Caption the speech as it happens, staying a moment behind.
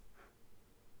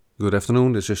Good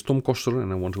afternoon, this is Tom Koster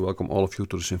and I want to welcome all of you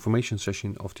to this information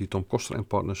session of the Tom Koster &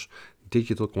 Partners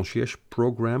Digital Concierge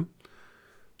Program.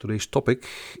 Today's topic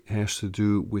has to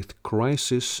do with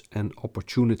crisis and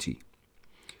opportunity.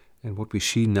 And what we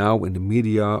see now in the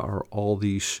media are all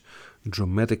these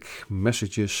dramatic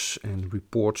messages and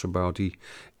reports about the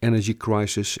energy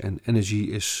crisis, and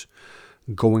energy is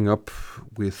going up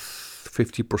with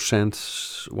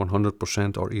 50%,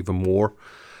 100% or even more.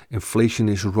 Inflation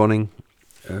is running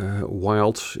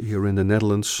wild here in the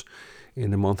Netherlands. In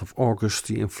the month of August,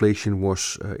 the inflation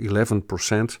was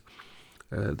 11%,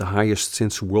 the highest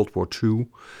since World War II.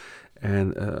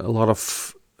 And a lot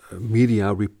of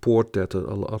media report that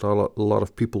a lot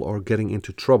of people are getting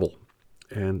into trouble.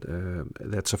 And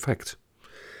that's a fact.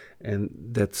 And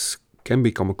that can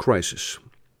become a crisis.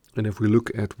 And if we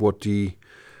look at what the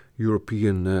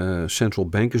European Central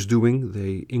Bank is doing,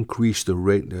 they increase the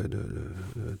rate,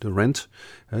 the rent,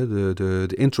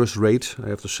 the interest rate, I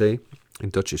have to say. In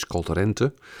Dutch it's called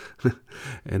rente,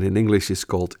 and in English it's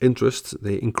called interest.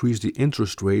 They increase the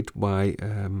interest rate by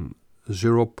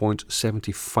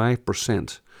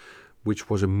 0.75%, which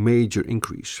was a major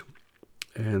increase.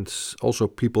 And also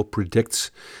people predict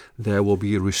there will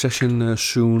be a recession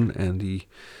soon, and the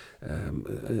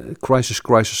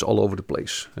crisis all over the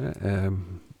place.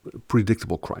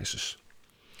 Predictable crisis.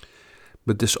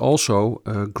 But there's also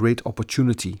a great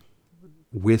opportunity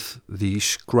with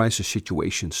these crisis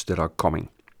situations that are coming.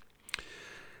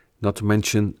 Not to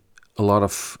mention, a lot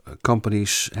of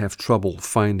companies have trouble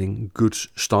finding good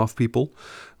staff people.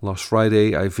 Last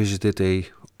Friday I visited a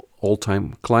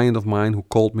all-time client of mine who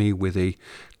called me with a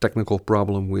technical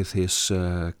problem with his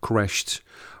crashed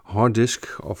hard disk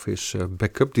of his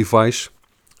backup device.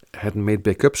 Hadn't made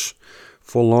backups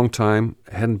for a long time,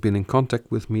 hadn't been in contact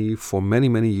with me for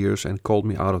many years, and called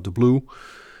me out of the blue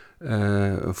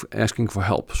asking for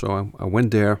help. So I went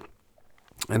there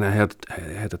and I had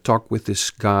a talk with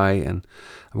this guy, and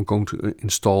I'm going to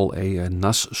install a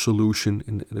NAS solution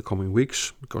in the coming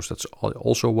weeks, because that's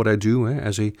also what I do.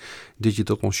 As a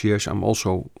digital concierge, I'm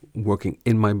also working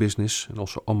in my business and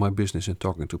also on my business and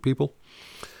talking to people.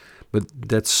 But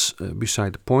that's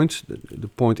beside the point. The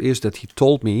point is that he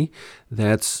told me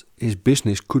that his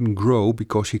business couldn't grow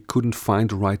because he couldn't find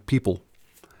the right people.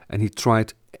 And he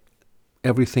tried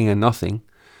everything and nothing,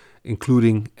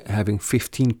 including having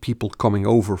 15 people coming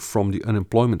over from the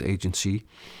unemployment agency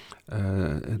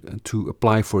to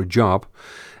apply for a job.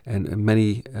 And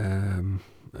many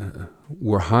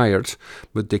were hired,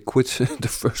 but they quit the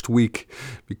first week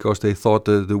because they thought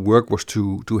the work was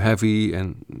too heavy,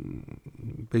 and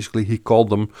basically he called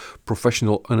them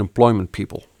professional unemployment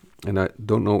people. And I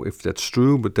don't know if that's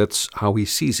true, but that's how he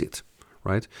sees it,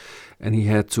 right? And he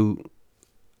had to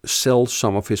sell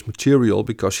some of his material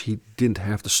because he didn't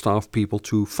have the staff people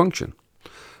to function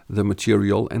the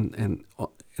material, and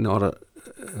in order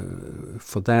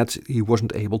for that, he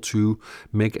wasn't able to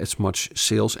make as much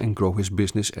sales and grow his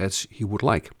business as he would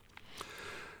like.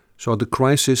 So the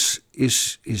crisis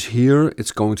is here.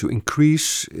 It's going to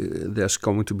increase. There's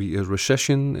going to be a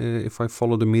recession, if I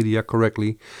follow the media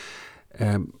correctly.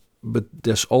 But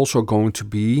there's also going to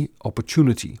be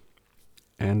opportunity.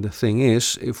 And the thing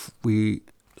is, if we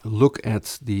look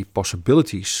at the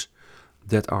possibilities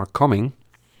that are coming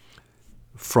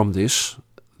from this,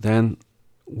 then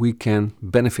we can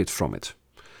benefit from it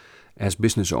as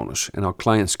business owners, and our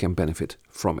clients can benefit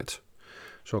from it.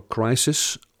 So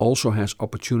crisis also has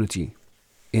opportunity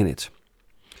in it.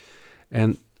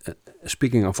 And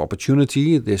speaking of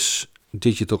opportunity, this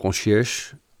digital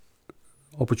concierge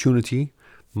opportunity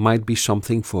might be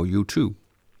something for you too,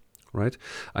 right?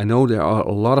 I know there are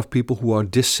a lot of people who are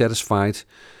dissatisfied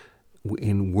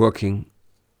in working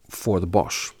for the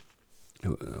boss,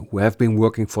 who have been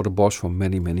working for the boss for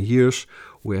many years,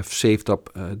 who have saved up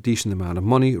a decent amount of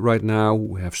money right now,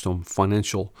 who have some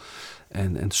financial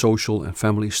and social and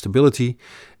family stability,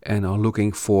 and are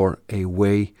looking for a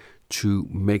way to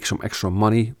make some extra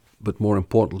money, but more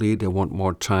importantly, they want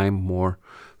more time, more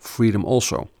freedom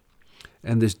also.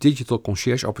 And this digital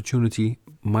concierge opportunity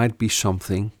might be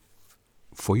something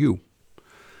for you.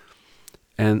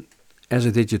 And as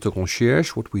a digital concierge,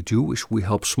 what we do is we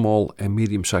help small and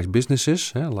medium-sized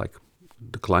businesses, like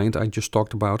the client I just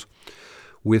talked about,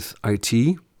 with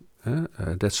IT.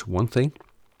 That's one thing.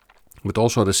 But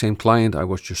also the same client I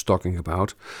was just talking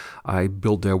about, I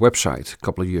built their website a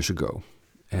couple of years ago.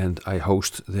 And I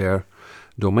host their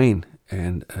domain,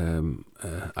 and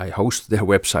I host their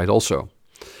website also.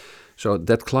 So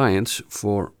that client,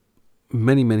 for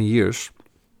many years,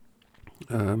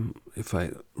 if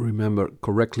I remember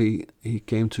correctly, he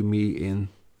came to me in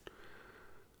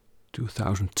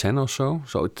 2010 or so.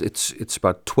 So it's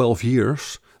about 12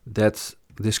 years that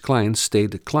this client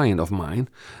stayed a client of mine,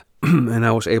 and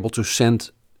I was able to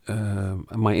send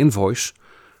my invoice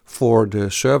for the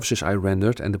services I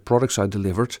rendered and the products I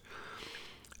delivered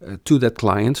to that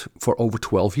client for over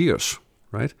 12 years,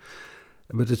 right?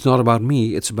 But it's not about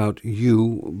me, it's about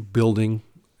you building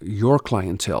your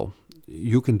clientele.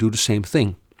 You can do the same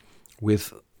thing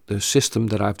with the system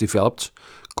that I've developed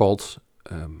called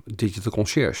Digital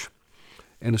Concierge,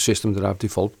 and a system that I've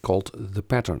developed called The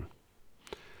Pattern.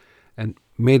 And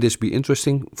may this be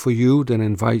interesting for you, then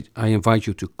I invite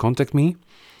you to contact me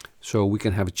so we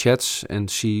can have a chat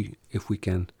and see if we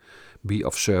can be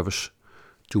of service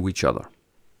to each other.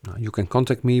 Now, you can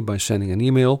contact me by sending an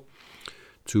email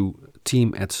to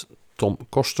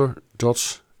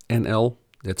team@tomkoster.nl.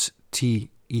 That's TEAM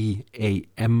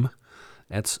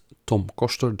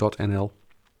 @tomkoster.nl.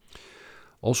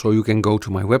 Also, you can go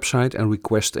to my website and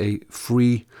request a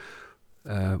free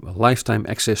lifetime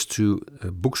access to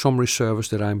a book summary service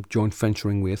that I'm joint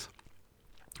venturing with,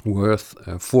 worth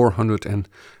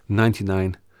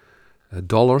 $499.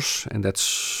 And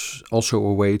that's also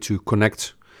a way to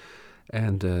connect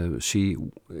and see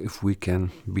if we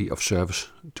can be of service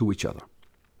to each other.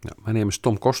 Now, my name is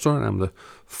Tom Koster, and I'm the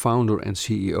founder and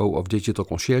CEO of Digital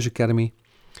Concierge Academy.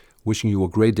 Wishing you a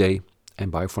great day,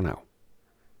 and bye for now.